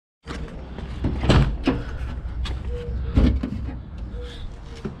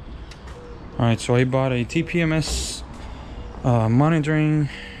Alright, so I bought a TPMS monitoring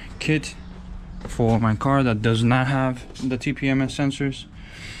kit for my car that does not have the TPMS sensors.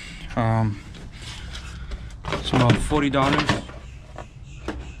 It's about $40.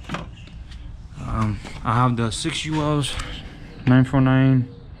 I have the 6ULs 949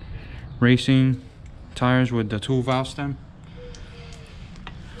 racing tires with the 2 valve stem.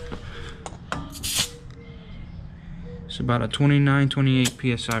 It's about a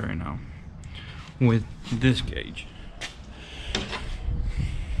 29-28 psi right now with this gauge.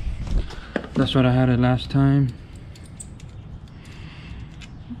 That's what I had it last time.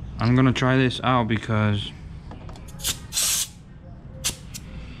 I'm gonna try this out because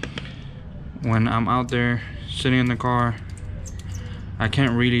when I'm out there sitting in the car, I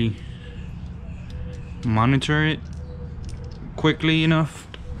can't really monitor it quickly enough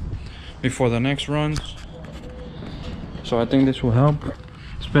before the next runs. So I think this will help,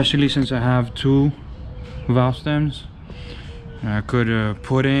 especially since I have 2 valve stems. I could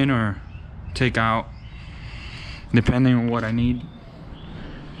put in or take out depending on what I need,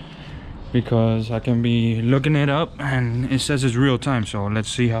 because I can be looking it up and it says it's real time. So let's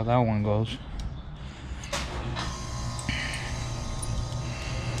see how that one goes.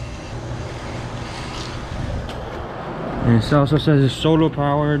 And it also says it's solar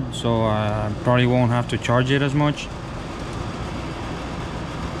powered, so I probably won't have to charge it as much.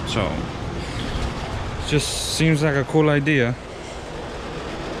 So it just seems like a cool idea.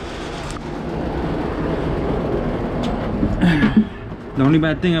 The only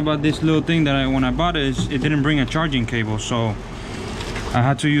bad thing about this little thing that when I bought it is it didn't bring a charging cable, so I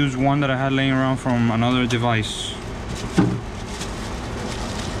had to use one that I had laying around from another device.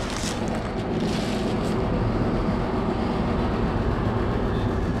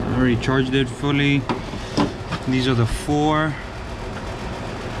 I already charged it fully. These are the 4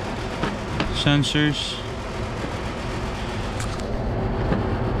 sensors.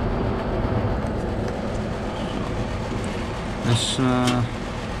 Let's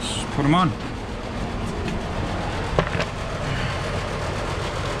put them on.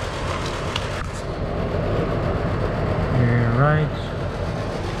 Here, right.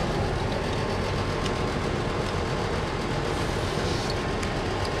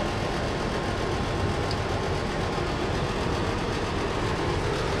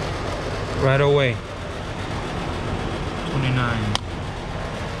 Right away. 29.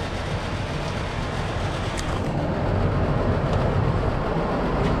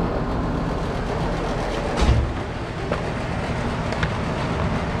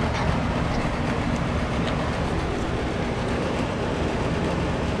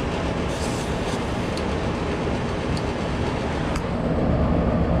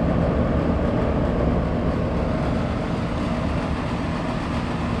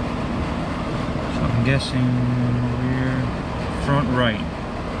 I'm guessing rear, front right.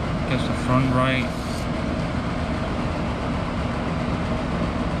 I guess the front right.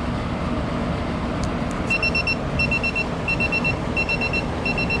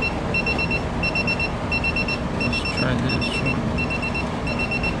 Let's try this one.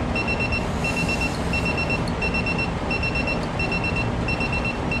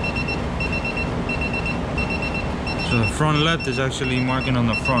 So the front left is actually marking on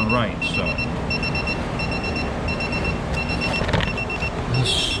the front right, so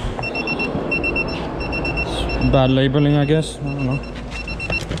it's bad labeling, I guess. I don't know.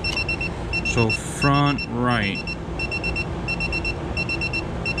 So front right.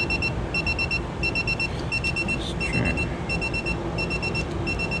 Let's try.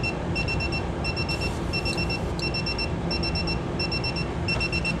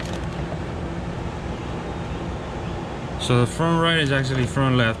 So the front right is actually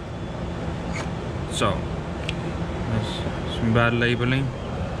front left. So that's some bad labeling.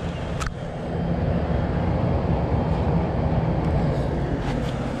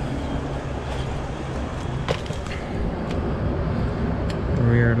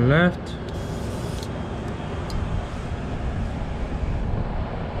 Rear left.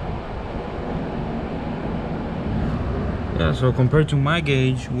 Yeah, so compared to my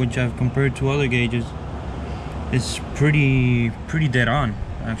gauge, which I've compared to other gauges, it's pretty dead on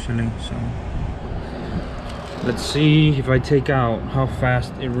actually. So let's see if I take out how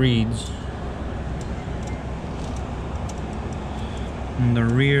fast it reads. On the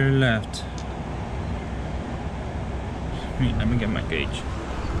rear left. Let me get my gauge.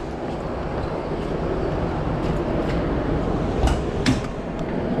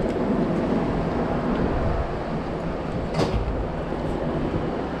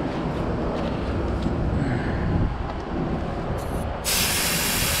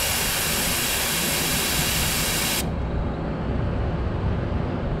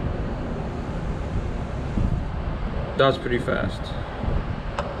 That's pretty fast.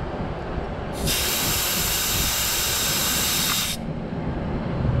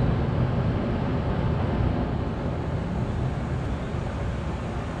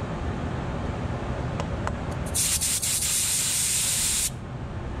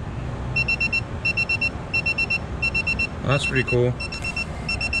 That's pretty cool.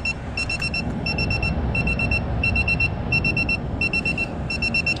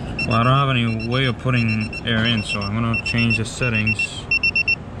 Well, I don't have any way of putting air in, so I'm gonna change the settings.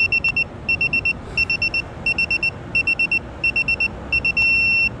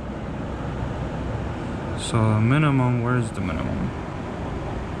 So minimum, where's the minimum?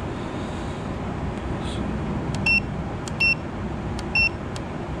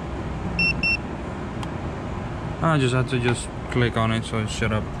 I just had to click on it so it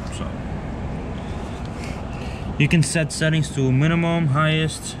shut up. So you can set settings to minimum,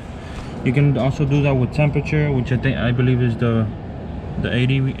 highest. You can also do that with temperature, which I believe is the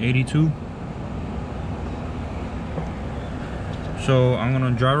 82. So I'm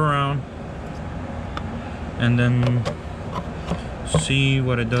gonna drive around and then see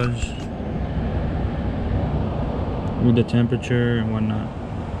what it does with the temperature and whatnot.